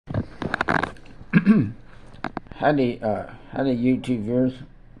Howdy, YouTube viewers.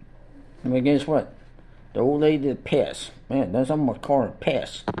 I mean, guess what? The old lady that passed, man, that's on my car,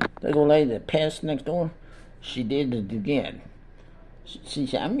 passed. That old lady that passed next door, she did it again. She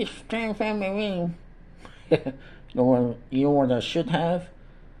said, I'm just trying to find my ring. You know what I should have?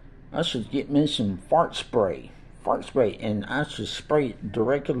 I should get me some fart spray, and I should spray it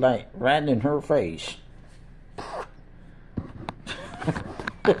directly right in her face.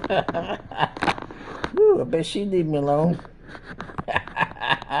 Ooh, I bet she'd leave me alone.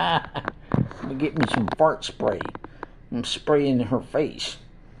 Get me some fart spray and spray in her face.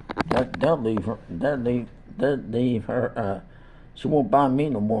 That'll leave her. She won't buy me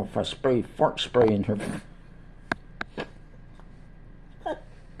no more if I spray fart spray in her.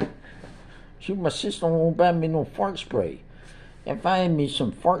 My sister won't buy me no fart spray. If I had me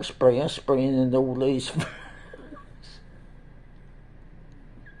some fart spray, I spray it in the old lady's face.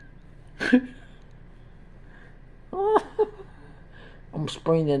 I'm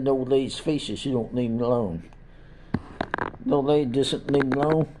spraying in the old lady's face so she don't leave me alone. The old lady doesn't leave me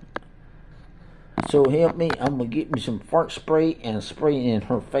alone. So help me, I'm gonna get me some fart spray and spray it in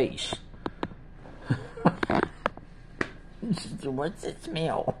her face. What's the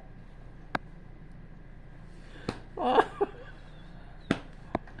smell? Oh,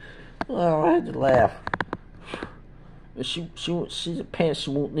 I had to laugh. She's a pest. She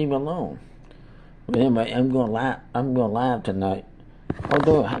won't leave me alone. But anyway, I'm gonna laugh tonight.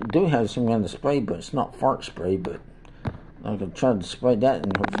 Although I do have some kind of spray, but it's not fart spray. But I could try to spray that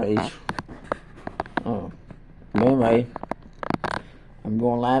in her face. Oh, but anyway, I'm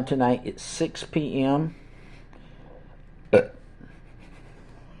going live tonight at 6 p.m. I'm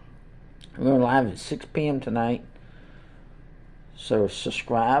going live at 6 p.m. tonight. So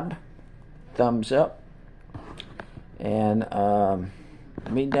subscribe, thumbs up, and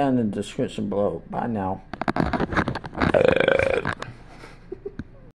meet down in the description below. Bye now.